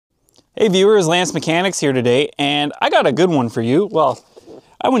Hey viewers, Lance Mechanics here today, and I got a good one for you. Well,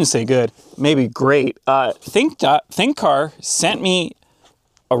 I wouldn't say good, maybe great. Thinkscan sent me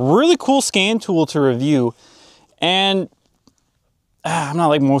a really cool scan tool to review, and I'm not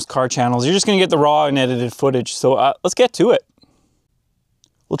like most car channels. You're just gonna get the raw and edited footage, so let's get to it.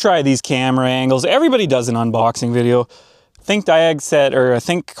 We'll try these camera angles. Everybody does an unboxing video.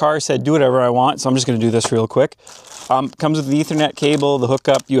 Thinkscan said do whatever I want, so I'm just gonna do this real quick. Comes with the Ethernet cable, the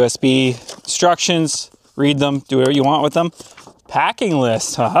hookup, USB, instructions, read them, do whatever you want with them. Packing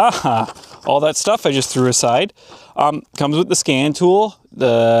list, all that stuff I just threw aside. Comes with the scan tool,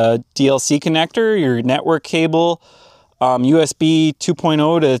 the DLC connector, your network cable, USB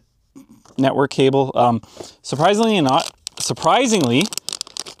 2.0 to network cable. Surprisingly,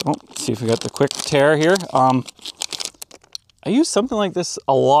 let's see if we got the quick tear here. I use something like this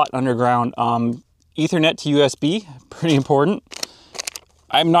a lot underground. Ethernet to USB, pretty important.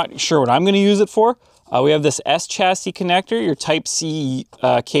 I'm not sure what I'm going to use it for. We have this S chassis connector, your Type-C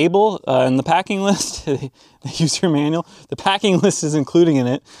cable, and the packing list, the user manual. The packing list is including in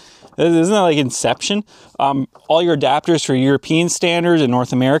it. Isn't that like Inception? All your adapters for European standards and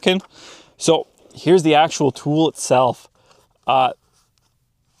North American. So here's the actual tool itself. So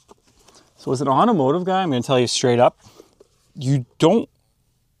as an automotive guy, I'm going to tell you straight up, you don't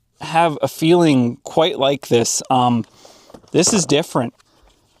have a feeling quite like this. This is different.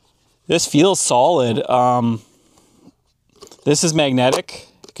 This feels solid. This is magnetic.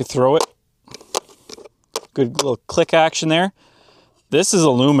 You could throw it. Good little click action there. This is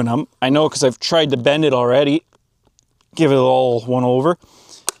aluminum. I know because I've tried to bend it already. Give it all one over.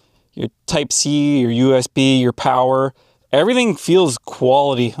 Your Type-C, your USB, your power. Everything feels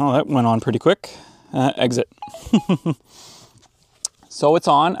quality. Oh, that went on pretty quick. Exit. So it's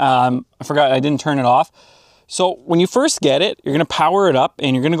on. I forgot I didn't turn it off. So when you first get it, you're going to power it up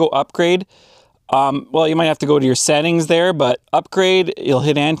and you're going to go upgrade. Well, you might have to go to your settings there, but upgrade, you'll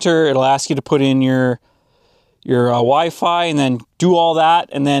hit enter. It'll ask you to put in your Wi-Fi and then do all that,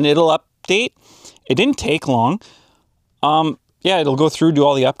 and then it'll update. It didn't take long. Yeah, it'll go through, do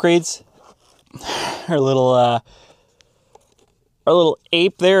all the upgrades. Our little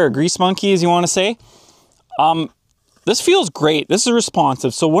ape there, or grease monkey as you want to say. This feels great. This is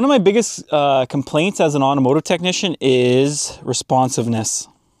responsive. So one of my biggest complaints as an automotive technician is responsiveness.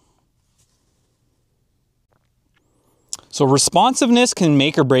 So responsiveness can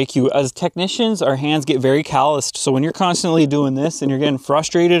make or break you. As technicians, our hands get very calloused. So when you're constantly doing this and you're getting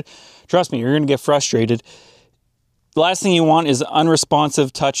frustrated, trust me, you're going to get frustrated. The last thing you want is an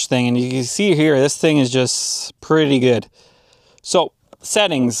unresponsive touch thing. And you can see here, this thing is just pretty good. So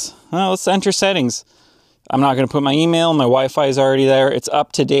settings, let's enter settings. I'm not going to put my email. My Wi-Fi is already there. It's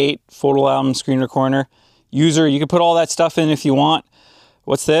up to date. Photo album, screen recorder, user. You can put all that stuff in if you want.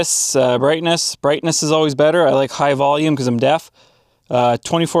 What's this? Brightness. Brightness is always better. I like high volume because I'm deaf.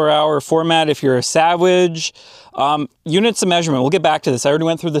 24-hour format if you're a savage. Units of measurement. We'll get back to this. I already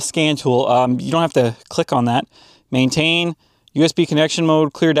went through the scan tool. You don't have to click on that. Maintain. USB connection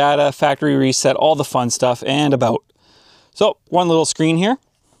mode. Clear data. Factory reset. All the fun stuff. And about. So one little screen here.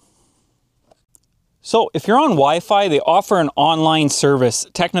 So if you're on Wi-Fi, they offer an online service,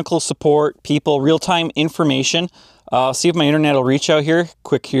 technical support, people, real-time information. See if my internet will reach out here.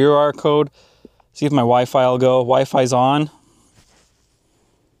 Quick QR code. See if my Wi-Fi will go. Wi-Fi's on.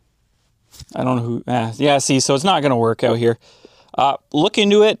 I don't know who, yeah, see, so it's not gonna work out here. Look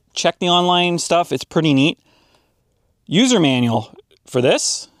into it, check the online stuff, it's pretty neat. User manual for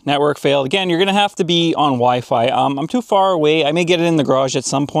this. Network failed. Again, you're going to have to be on Wi-Fi. I'm too far away. I may get it in the garage at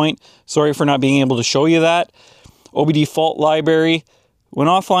some point. Sorry for not being able to show you that. OBD fault library. When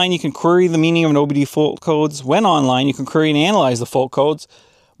offline, you can query the meaning of an OBD fault codes. When online, you can query and analyze the fault codes.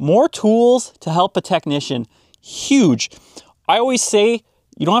 More tools to help a technician. Huge. I always say,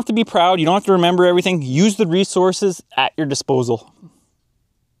 you don't have to be proud. You don't have to remember everything. Use the resources at your disposal.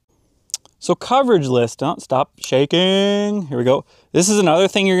 So coverage list, don't stop shaking. Here we go. This is another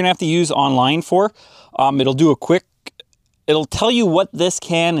thing you're gonna have to use online for. It'll tell you what this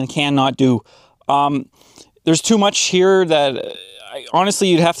can and cannot do. There's too much here that honestly,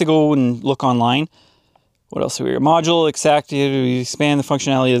 you'd have to go and look online. What else are we here? Module, expand the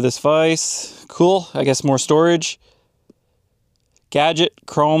functionality of this device. Cool, I guess more storage. Gadget,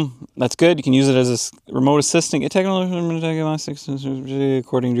 Chrome, that's good. You can use it as a remote assistant. Get technical according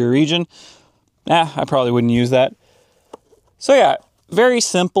to your region. I probably wouldn't use that. So yeah, very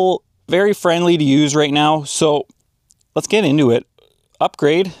simple, very friendly to use right now. So let's get into it.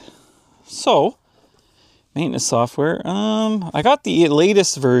 Upgrade. So, maintenance software. I got the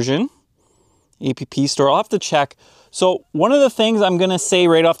latest version. App store. I'll have to check. So one of the things I'm gonna say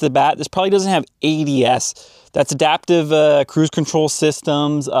right off the bat, this probably doesn't have ADS. That's adaptive cruise control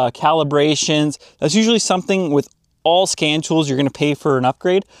systems, calibrations. That's usually something with all scan tools you're gonna pay for an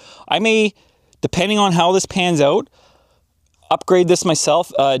upgrade. I may, depending on how this pans out, upgrade this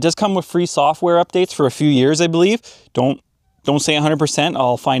myself. It does come with free software updates for a few years, I believe. Don't say 100%,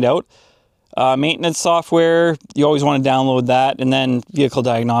 I'll find out. Maintenance software, you always want to download that, and then vehicle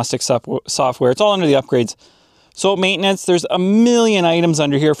diagnostic software. It's all under the upgrades. So maintenance, there's a million items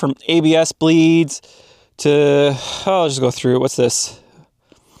under here, from ABS bleeds to, I'll just go through it. What's this?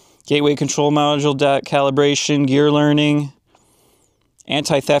 Gateway control module, calibration, gear learning,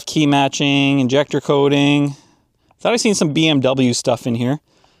 anti-theft key matching, injector coding. Thought I seen some BMW stuff in here.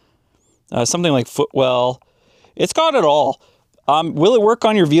 Something like footwell. It's got it all. Will it work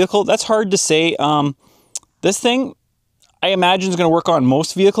on your vehicle? That's hard to say. This thing, I imagine, is going to work on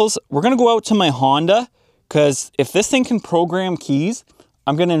most vehicles. We're going to go out to my Honda, because if this thing can program keys,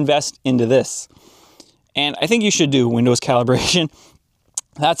 I'm going to invest into this. And I think you should do Windows calibration.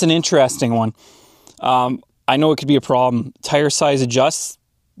 That's an interesting one. I know it could be a problem. Tire size adjusts,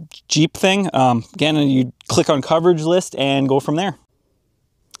 Jeep thing. Again, you click on coverage list and go from there.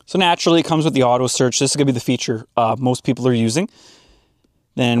 So naturally, it comes with the auto search. This is going to be the feature most people are using.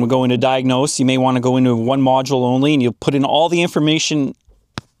 Then we go into diagnose. You may want to go into one module only, and you'll put in all the information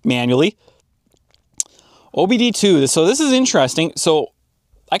manually. OBD2. So this is interesting. So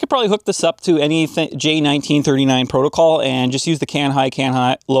I could probably hook this up to any J1939 protocol and just use the can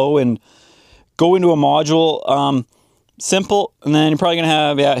high, low, and go into a module. Simple. And then you're probably going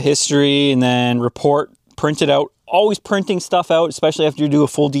to have history, and then report, print it out. Always printing stuff out, especially after you do a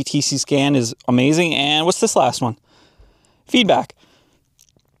full DTC scan, is amazing. And what's this last one? Feedback.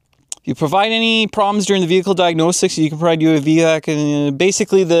 If you provide any problems during the vehicle diagnostics, you can provide you a VDAC, and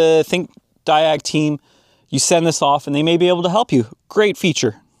basically the Think Diag team, you send this off and they may be able to help you. Great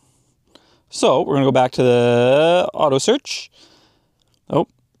feature. So we're going to go back to the auto search. Oh,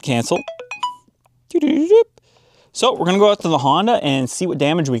 cancel. So we're going to go out to the Honda and see what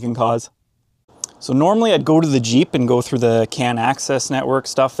damage we can cause. So normally I'd go to the Jeep and go through the CAN access network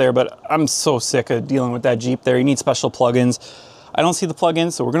stuff there, but I'm so sick of dealing with that Jeep there. You need special plugins. I don't see the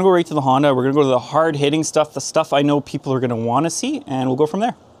plugins, so we're gonna go right to the Honda. We're gonna go to the hard hitting stuff, the stuff I know people are gonna wanna see, and we'll go from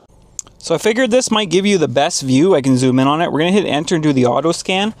there. So I figured this might give you the best view. I can zoom in on it. We're gonna hit enter and do the auto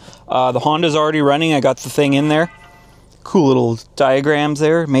scan. The Honda's already running. I got the thing in there. Cool little diagrams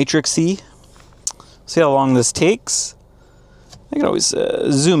there, matrix-y. See how long this takes. I can always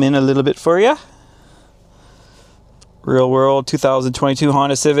zoom in a little bit for you. Real world 2022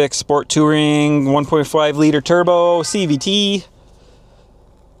 Honda Civic Sport Touring 1.5 liter turbo CVT.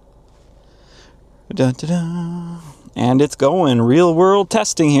 Dun, dun, dun. And it's going real world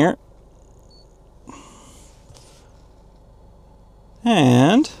testing here.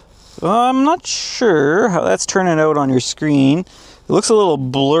 And I'm not sure how that's turning out on your screen. It looks a little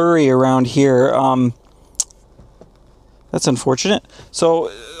blurry around here. That's unfortunate. So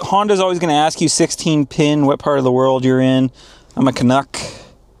Honda's always going to ask you 16 pin, what part of the world you're in. I'm a Canuck.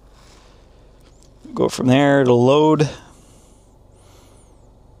 Go from there, it'll load.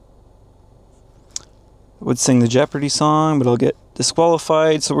 I would sing the Jeopardy song, but I'll get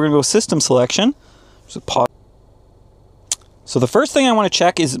disqualified. So we're going to go system selection. So the first thing I want to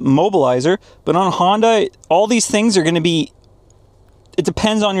check is mobilizer, but on Honda, all these things are going to be, it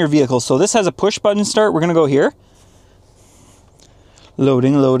depends on your vehicle. So this has a push button start. We're going to go here.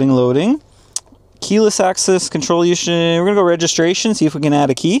 Loading, loading, loading. Keyless access control usage. We're going to go registration, see if we can add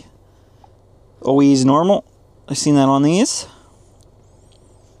a key. Always normal. I've seen that on these.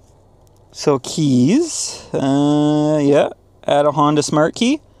 So keys. Yeah. Add a Honda smart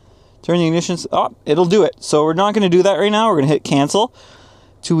key. Turn the ignition. Oh, it'll do it. So we're not going to do that right now. We're going to hit cancel.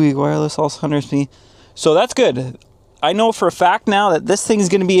 2-week wireless, also 100 speed. So that's good. I know for a fact now that this thing is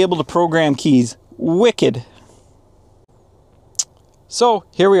going to be able to program keys. Wicked. So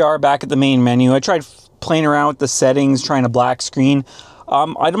here we are back at the main menu. I tried playing around with the settings, trying to black screen.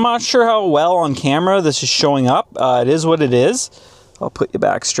 I'm not sure how well on camera this is showing up. It is what it is. I'll put you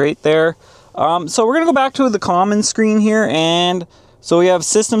back straight there. So we're going to go back to the common screen here. And so we have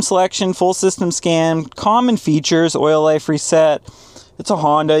system selection, full system scan, common features, oil life reset. It's a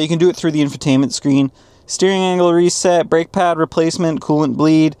Honda. You can do it through the infotainment screen. Steering angle reset, brake pad replacement, coolant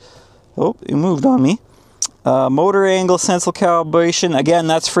bleed. Oh, it moved on me. Motor angle sensor calibration. Again,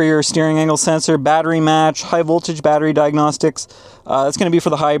 that's for your steering angle sensor. Battery match, high voltage battery diagnostics. That's going to be for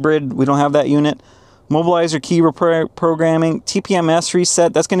the hybrid. We don't have that unit. Mobilizer key programming. TPMS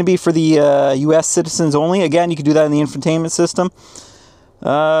reset. That's going to be for the US citizens only. Again, you can do that in the infotainment system.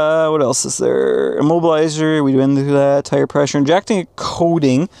 What else is there? Immobilizer, we went through that. Tire pressure, injecting a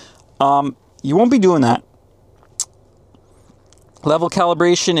coating. You won't be doing that. Level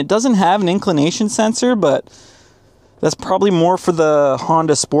calibration, it doesn't have an inclination sensor, but that's probably more for the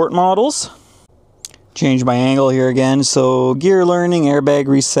Honda Sport models. Change my angle here again. So gear learning, airbag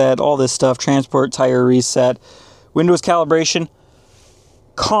reset, all this stuff, transport, tire reset, Windows calibration,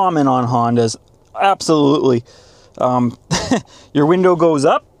 common on Hondas, absolutely. Your window goes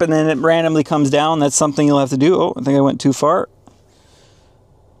up and then it randomly comes down. That's something you'll have to do. Oh, I think I went too far.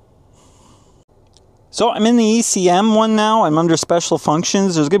 So I'm in the ECM one now. I'm under special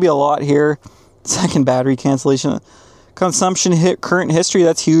functions. There's going to be a lot here. Second, battery cancellation. Consumption current history,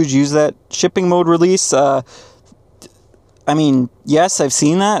 that's huge. Use that. Shipping mode release. I mean, yes, I've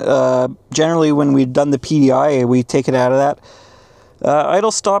seen that. Generally, when we've done the PDI, we take it out of that.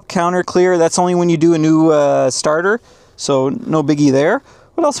 Idle stop counter clear. That's only when you do a new starter. So no biggie there.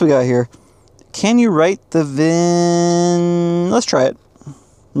 What else we got here? Can you write the VIN? Let's try it.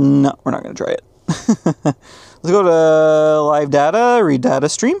 No, we're not going to try it. Let's go to live data, read data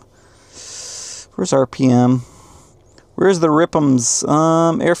stream. Where's RPM? Where's the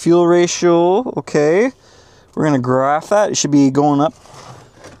RPMs? Air fuel ratio. Okay. We're going to graph that. It should be going up.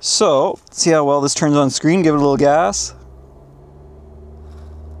 So, see how well this turns on screen. Give it a little gas.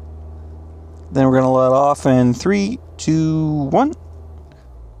 Then we're going to let off in 3, 2, 1.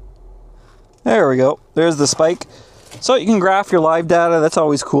 There we go. There's the spike. So you can graph your live data. That's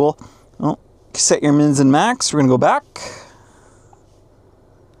always cool. Oh, set your mins and max. We're going to go back.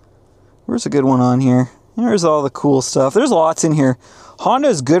 Where's a good one on here? There's all the cool stuff. There's lots in here. Honda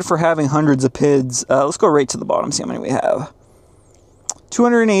is good for having hundreds of PIDs. Let's go right to the bottom, see how many we have.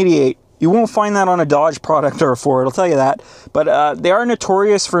 288. You won't find that on a Dodge product or a Ford, I'll tell you that. But they are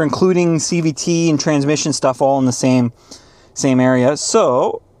notorious for including CVT and transmission stuff all in the same area.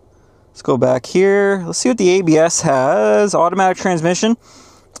 So, let's go back here. Let's see what the ABS has. Automatic transmission.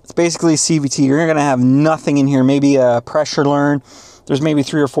 It's basically CVT. You're going to have nothing in here. Maybe a pressure learn. There's maybe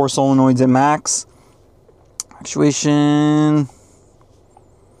 3 or 4 solenoids at max. Actuation.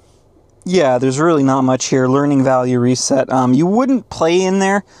 Yeah, there's really not much here. Learning value reset. You wouldn't play in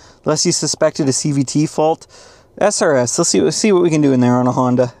there unless you suspected a CVT fault. SRS. Let's see what we can do in there on a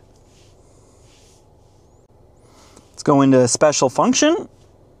Honda. Let's go into special function.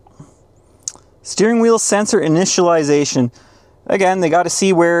 Steering wheel sensor initialization. Again, they got to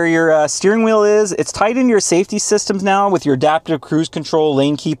see where your steering wheel is. It's tied into your safety systems now with your adaptive cruise control,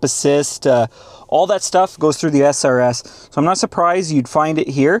 lane keep assist, all that stuff goes through the SRS. So I'm not surprised you'd find it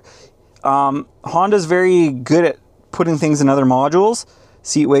here. Honda's very good at putting things in other modules.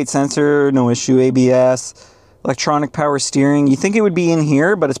 Seat weight sensor, no issue. ABS, electronic power steering. You think it would be in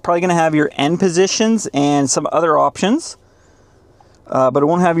here, but it's probably going to have your end positions and some other options. But it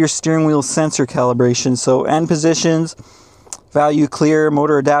won't have your steering wheel sensor calibration. So end positions, value clear,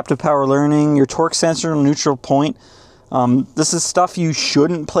 motor adaptive power learning, your torque sensor, neutral point. This is stuff you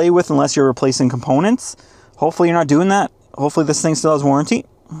shouldn't play with unless you're replacing components. Hopefully you're not doing that. Hopefully this thing still has warranty.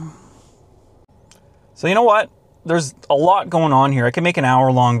 So you know what? There's a lot going on here. I can make an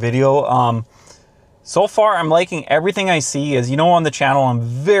hour-long video. So far, I'm liking everything I see. As you know on the channel, I'm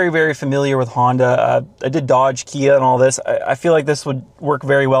very, very familiar with Honda. I did Dodge, Kia, and all this. I feel like this would work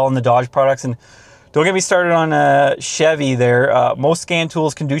very well in the Dodge products. And don't get me started on Chevy there. Most scan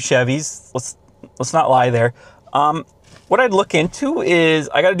tools can do Chevys. Let's not lie there. What I'd look into is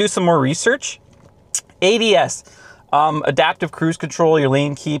I got to do some more research. ADS, adaptive cruise control, your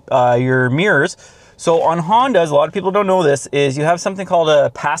lane keep, your mirrors. So on Hondas, a lot of people don't know this, is you have something called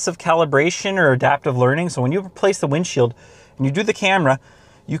a passive calibration or adaptive learning. So when you replace the windshield and you do the camera,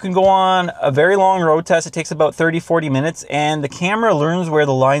 you can go on a very long road test. It takes about 30-40 minutes, and the camera learns where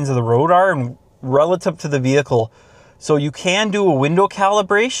the lines of the road are and relative to the vehicle. So you can do a window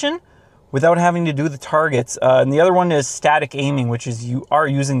calibration without having to do the targets. And the other one is static aiming, which is you are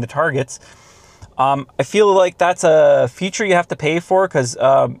using the targets. I feel like that's a feature you have to pay for because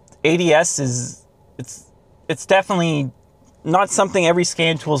ADS is... It's definitely not something every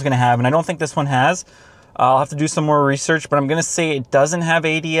scan tool is going to have, and I don't think this one has. I'll have to do some more research, but I'm going to say it doesn't have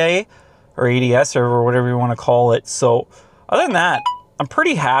ADA or ADS or whatever you want to call it. So other than that, I'm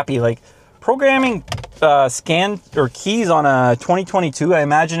pretty happy. Like programming scan or keys on a 2022, I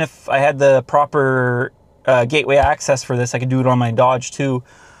imagine if I had the proper gateway access for this, I could do it on my Dodge too.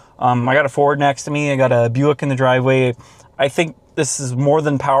 I got a Ford next to me. I got a Buick in the driveway. I think this is more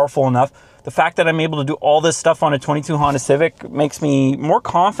than powerful enough. The fact that I'm able to do all this stuff on a 22 Honda Civic makes me more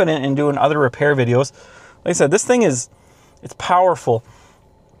confident in doing other repair videos. Like I said, this thing it's powerful.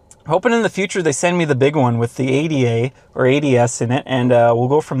 hoping in the future they send me the big one with the ADA or ADS in it, and we'll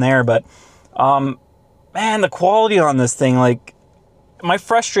go from there. But man, the quality on this thing, like, my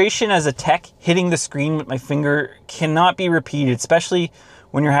frustration as a tech hitting the screen with my finger cannot be repeated, especially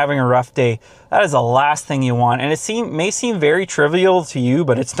when you're having a rough day. That is the last thing you want. And it may seem very trivial to you,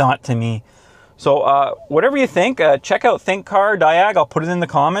 but it's not to me. So whatever you think, check out ThinkCar Diag. I'll put it in the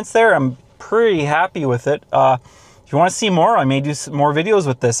comments there. I'm pretty happy with it. If you want to see more, I may do some more videos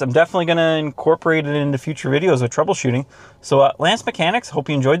with this. I'm definitely going to incorporate it into future videos with troubleshooting. So Lance Mechanics, hope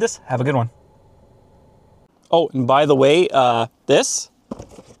you enjoyed this. Have a good one. Oh, and by the way,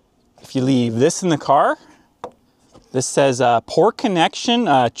 if you leave this in the car, this says poor connection,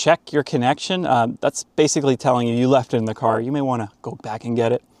 check your connection. That's basically telling you left it in the car. You may want to go back and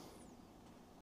get it.